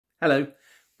Hello,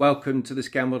 welcome to the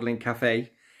Scale Modelling Cafe,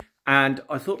 and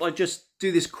I thought I'd just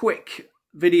do this quick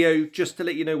video just to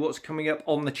let you know what's coming up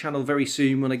on the channel very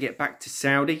soon when I get back to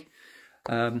Saudi.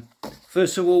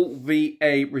 First of all will be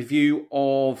a review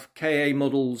of KA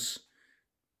Models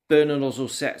burner nozzle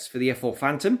sets for the F4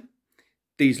 Phantom.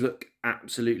 These look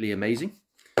absolutely amazing.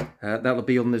 That'll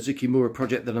be on the Zucchimura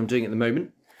project that I'm doing at the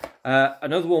moment.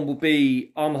 Another one will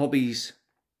be Armour Hobbies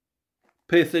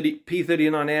P39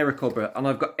 Aerocobra, and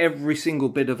I've got every single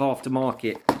bit of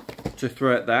aftermarket to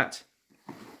throw at that.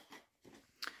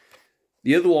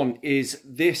 The other one is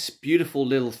this beautiful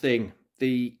little thing,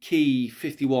 the Key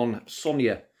 51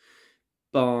 Sonia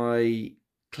by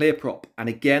Clearprop, and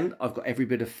again I've got every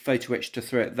bit of photo etch to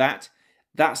throw at that.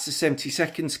 That's the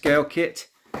 72nd scale kit,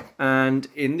 and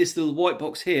in this little white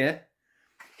box here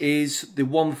is the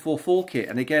 144 kit,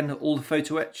 and again all the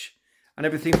photo etch and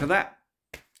everything for that.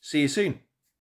 See you soon.